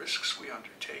that the risks we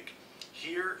undertake,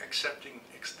 here accepting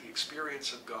the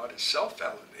experience of God as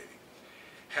self-validating,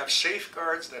 have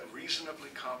safeguards that reasonably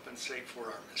compensate for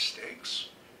our mistakes,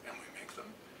 and we make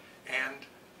them, and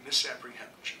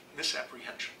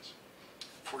misapprehensions.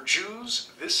 For Jews,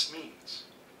 this means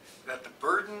that the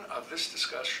burden of this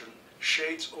discussion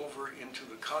shades over into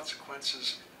the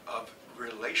consequences of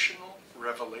relational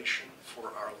revelation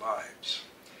for our lives.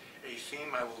 a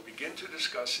theme I will begin to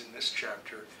discuss in this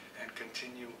chapter and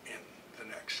continue in the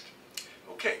next.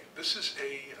 Okay, this is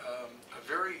a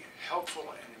very helpful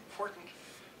and important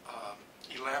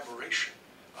elaboration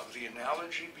of the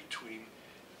analogy between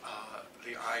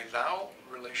the I-thou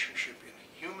relationship in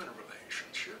human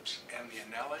relationships and the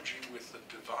analogy with the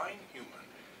divine human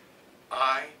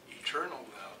I, eternal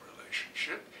thou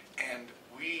relationship and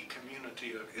we,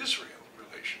 community of Israel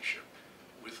relationship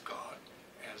with God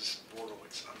as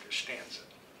Borowitz understands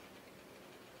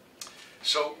it.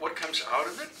 So what comes out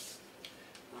of it?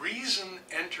 Reason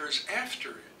enters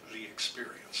after the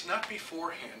experience, not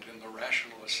beforehand in the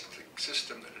rationalistic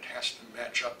system that it has to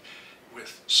match up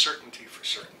with certainty for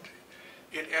certainty.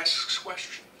 It asks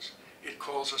questions. It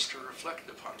calls us to reflect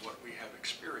upon what we have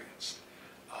experienced,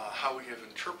 how we have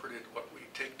interpreted what we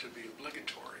take to be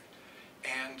obligatory,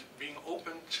 and being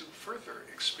open to further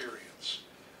experience,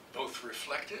 both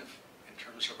reflective in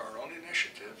terms of our own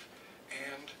initiative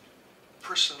and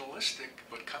personalistic,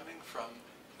 but coming from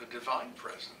the divine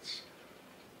presence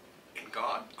in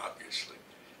God, obviously,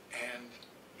 and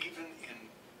even in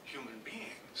human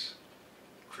beings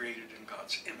created in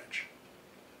God's image.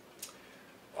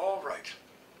 All right.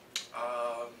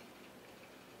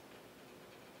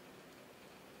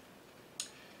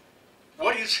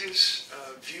 What is his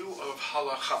view of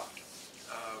halakha,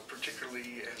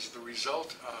 particularly as the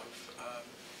result of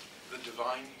the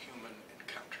divine-human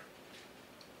encounter?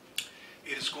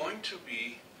 It is going to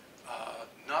be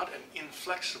not an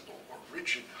inflexible or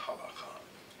rigid halakha.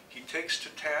 He takes to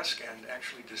task and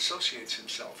actually dissociates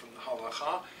himself from the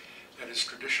halakha that is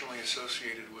traditionally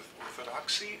associated with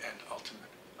orthodoxy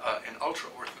and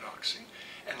ultra-orthodoxy,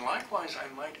 and likewise,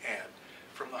 I might add,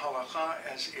 from the halakha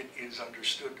as it is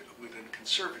understood within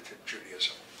conservative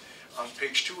Judaism. On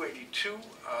page 282,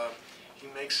 he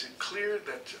makes it clear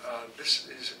that this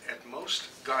is at most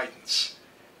guidance.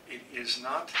 It is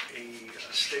not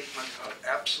a statement of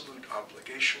absolute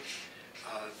obligation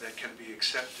that can be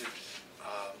accepted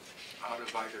out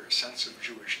of either a sense of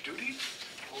Jewish duty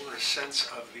or a sense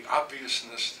of the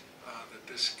obviousness that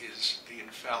this is the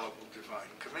infallible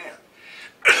divine command.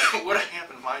 What I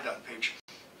have in mind on page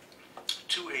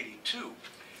 282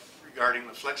 regarding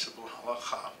the flexible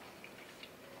halakha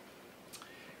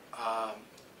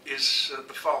is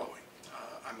the following.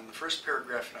 I'm in the first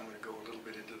paragraph and I'm going to go a little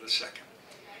bit into the second.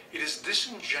 It is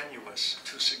disingenuous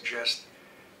to suggest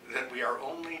that we are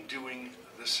only doing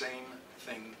the same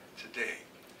thing today.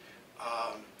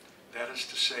 That is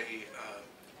to say,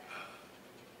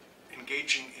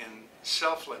 engaging in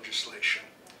self-legislation,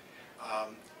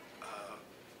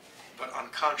 but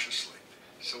unconsciously,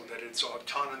 so that it's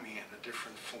autonomy in a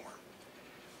different form.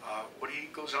 What he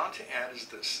goes on to add is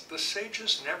this: the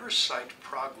sages never cite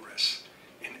progress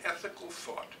in ethical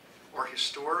thought or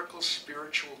historical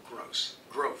spiritual growth,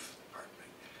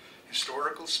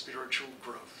 historical spiritual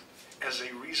growth as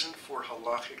a reason for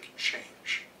halachic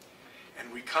change.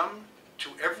 And we come to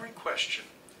every question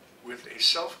with a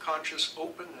self-conscious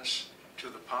openness to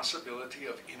the possibility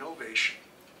of innovation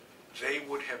they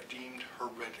would have deemed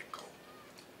heretical.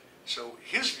 So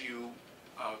his view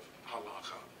of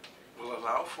halakha will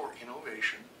allow for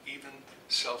innovation, even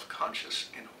self-conscious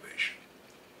innovation,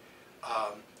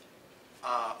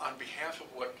 on behalf of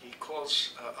what he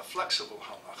calls a flexible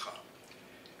halakha,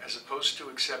 as opposed to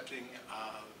accepting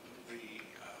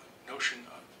the notion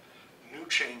of new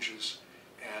changes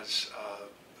as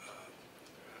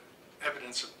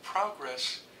evidence of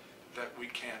progress that we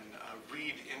can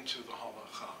read into the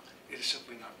halakha. It is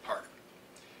simply not part of it.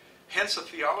 Hence, a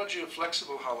theology of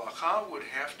flexible halakha would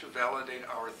have to validate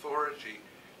our authority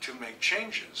to make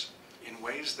changes in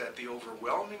ways that the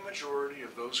overwhelming majority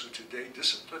of those who today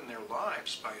discipline their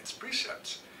lives by its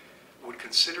precepts would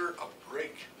consider a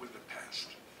break with the past.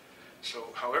 So,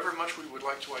 however much we would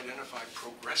like to identify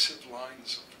progressive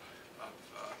lines of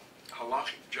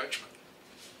halakhic judgment,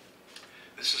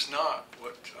 this is not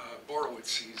what Borowitz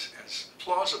sees as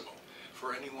plausible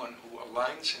for anyone who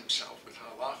aligns himself with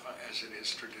halakha as it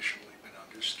is traditionally been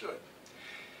understood.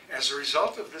 As a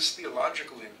result of this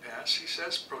theological impasse, he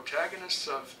says, protagonists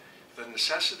of the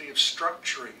necessity of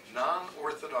structuring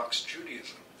non-Orthodox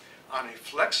Judaism on a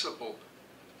flexible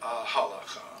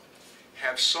halakha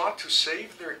have sought to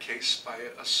save their case by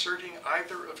asserting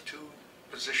either of two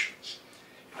positions.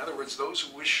 In other words, those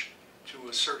who wish to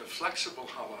assert a flexible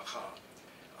halakha,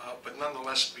 but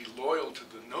nonetheless be loyal to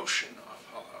the notion of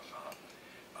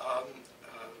halakha,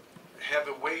 have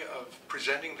a way of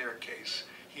presenting their case.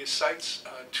 He cites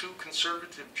two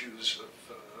conservative Jews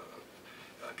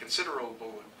of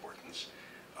considerable importance,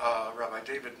 Rabbi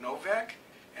David Novak,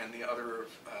 and the other,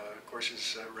 of course,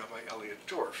 is Rabbi Elliot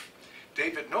Dorff.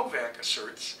 David Novak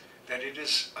asserts that it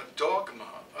is a dogma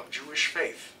of Jewish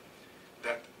faith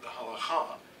that the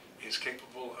halakha is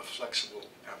capable of flexible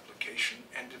application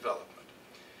and development.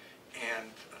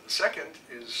 And the second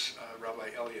is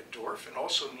Rabbi Elliot Dorff and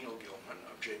also Neil Gilman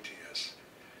of JTS,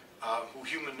 who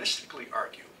humanistically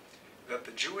argue that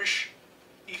the Jewish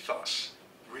ethos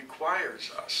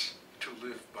requires us to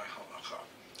live by halakha.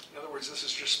 In other words, this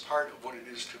is just part of what it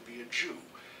is to be a Jew,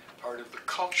 part of the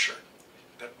culture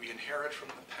that we inherit from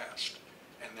the past.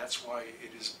 And that's why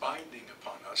it is binding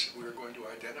upon us if we are going to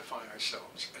identify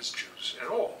ourselves as Jews at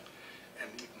all,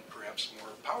 and even perhaps more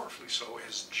powerfully so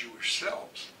as Jewish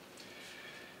selves.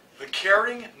 The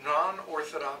caring,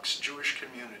 non-Orthodox Jewish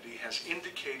community has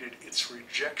indicated its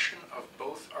rejection of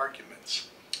both arguments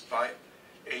by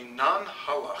a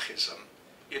non-halachism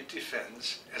it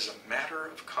defends as a matter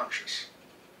of conscience.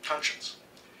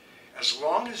 As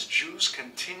long as Jews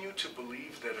continue to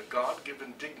believe that a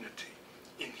God-given dignity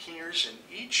inheres in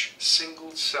each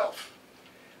single self,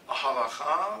 a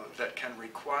halakha that can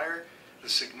require the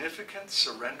significant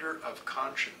surrender of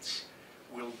conscience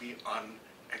will be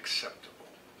unacceptable.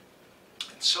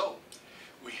 And so,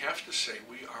 we have to say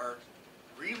we are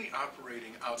really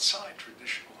operating outside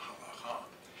traditional halakha.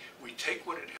 We take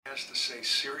what it has to say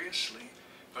seriously,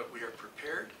 but we are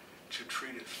prepared to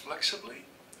treat it flexibly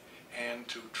and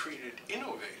to treat it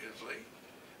innovatively.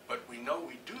 But we know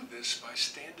we do this by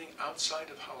standing outside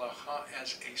of halakha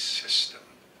as a system.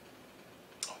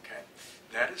 Okay?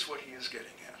 That is what he is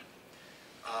getting at.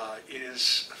 It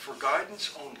is for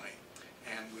guidance only.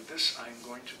 And with this, I'm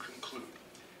going to conclude.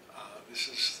 This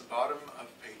is the bottom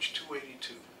of page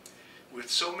 282. With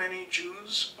so many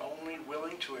Jews only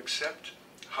willing to accept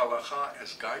halakha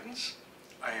as guidance,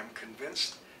 I am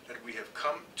convinced that we have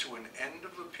come to an end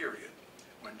of the period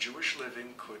when Jewish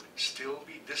living could still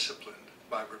be disciplined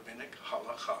by rabbinic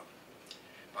halakha.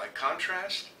 By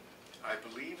contrast, I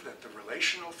believe that the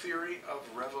relational theory of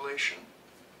revelation,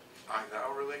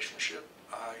 I-thou relationship,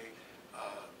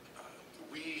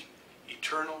 we,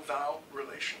 eternal thou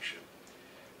relationship,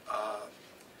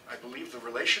 I believe the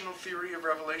relational theory of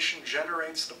revelation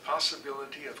generates the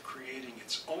possibility of creating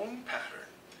its own pattern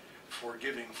for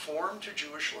giving form to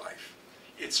Jewish life,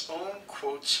 its own,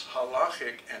 quotes,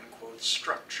 halachic, end quotes,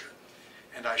 structure.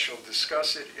 And I shall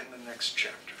discuss it in the next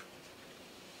chapter.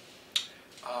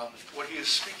 What he is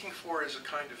speaking for is a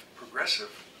kind of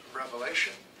progressive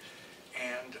revelation,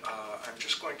 and I'm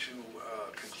just going to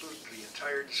conclude the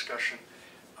entire discussion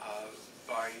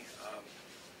by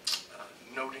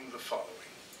noting the following.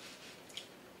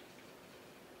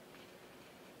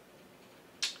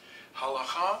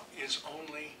 Halakha is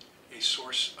only a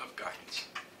source of guidance.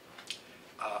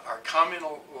 Our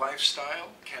communal lifestyle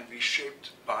can be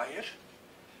shaped by it,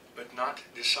 but not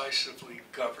decisively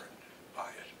governed by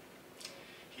it.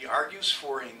 He argues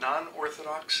for a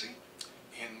non-orthodoxy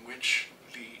in which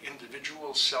the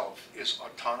individual self is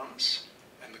autonomous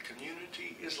and the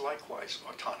community is likewise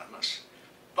autonomous,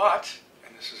 but,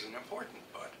 and this is an important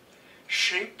but,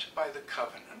 shaped by the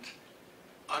covenant,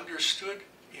 understood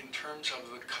in terms of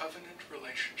the covenant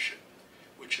relationship,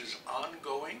 which is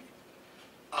ongoing,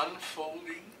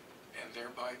 unfolding, and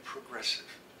thereby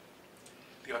progressive.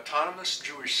 The autonomous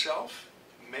Jewish self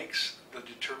makes the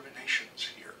determinations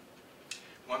here.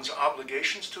 One's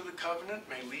obligations to the covenant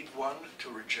may lead one to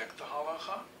reject the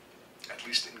halakha, at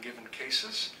least in given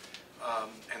cases,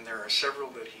 and there are several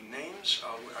that he names.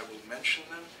 I will mention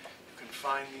them. You can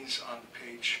find these on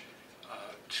page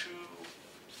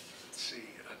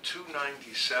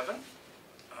 297.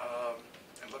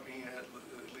 And let me at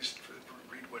least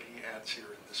read what he adds here,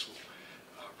 and this will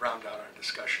round out our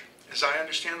discussion. As I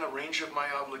understand the range of my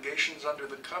obligations under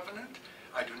the covenant,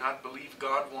 I do not believe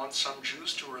God wants some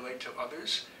Jews to relate to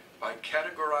others by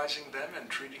categorizing them and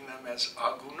treating them as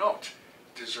agunot,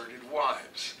 deserted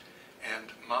wives,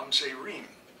 and mamzerim,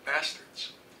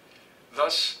 bastards.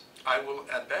 Thus, I will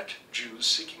abet Jews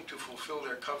seeking to fulfill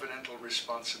their covenantal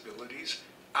responsibilities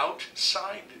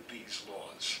outside these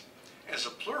laws. As a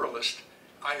pluralist,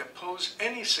 I oppose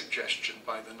any suggestion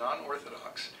by the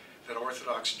non-Orthodox that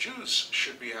Orthodox Jews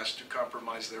should be asked to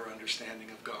compromise their understanding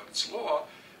of God's law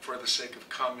for the sake of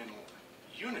communal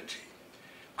unity.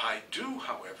 I do,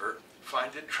 however,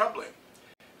 find it troubling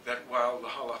that while the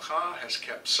halakha has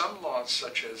kept some laws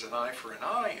such as an eye for an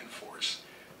eye in force,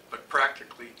 but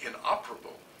practically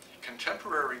inoperable,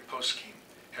 contemporary poskim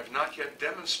have not yet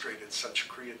demonstrated such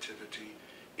creativity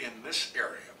in this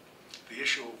area. The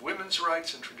issue of women's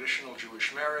rights in traditional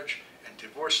Jewish marriage and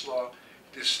divorce law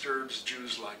disturbs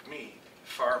Jews like me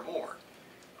far more,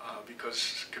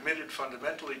 because committed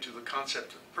fundamentally to the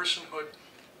concept of personhood,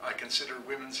 I consider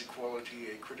women's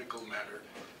equality a critical matter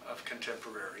of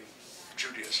contemporary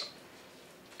Judaism.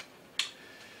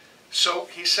 So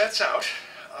he sets out,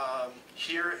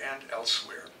 here and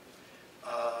elsewhere,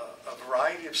 a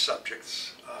variety of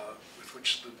subjects with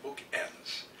which the book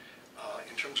ends,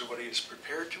 in terms of what he is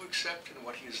prepared to accept and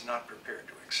what he is not prepared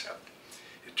to accept.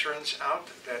 It turns out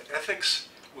that ethics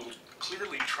will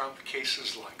clearly trump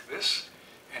cases like this,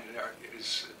 and it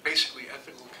is basically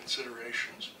ethical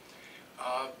considerations.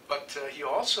 But he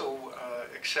also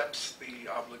accepts the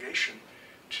obligation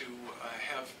to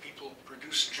have people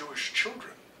produce Jewish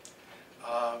children.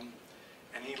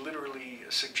 And he literally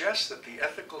suggests that the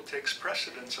ethical takes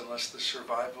precedence unless the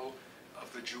survival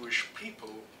of the Jewish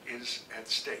people is at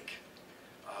stake.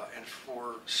 And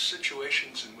for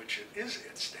situations in which it is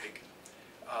at stake,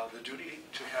 the duty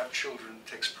to have children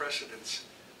takes precedence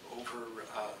over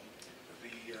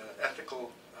the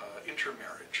ethical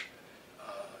intermarriage.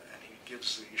 And he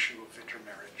gives the issue of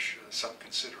intermarriage some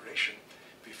consideration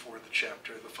before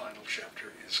the final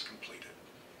chapter is completed.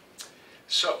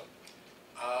 So,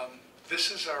 this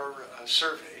is our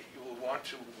survey. You will want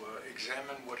to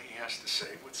examine what he has to say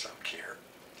with some care.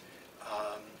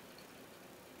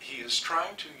 He is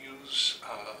trying to use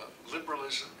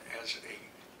liberalism as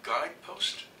a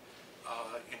guidepost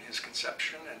in his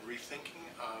conception and rethinking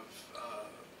of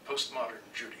postmodern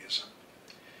Judaism.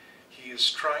 He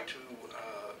is trying to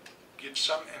give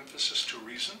some emphasis to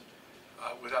reason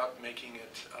without making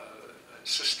it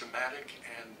systematic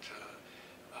and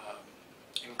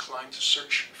inclined to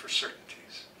search for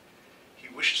certainties. He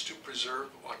wishes to preserve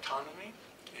autonomy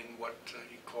in what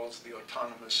he calls the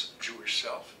autonomous Jewish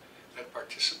self that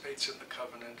participates in the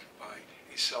covenant by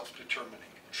a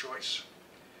self-determining choice.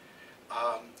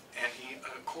 And he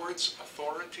accords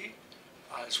authority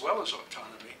as well as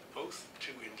autonomy both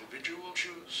to individual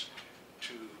Jews,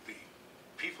 to the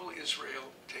people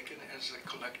Israel taken as a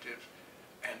collective,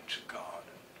 and to God.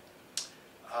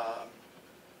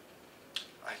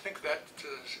 I think that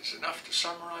is enough to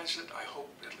summarize it. I hope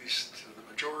at least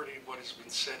the majority of what has been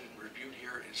said and reviewed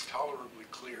here is tolerably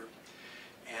clear,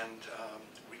 and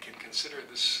we can consider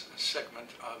this segment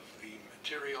of the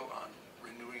material on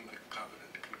renewing the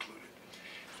covenant concluded.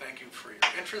 Thank you for your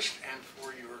interest and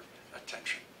for your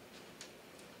attention.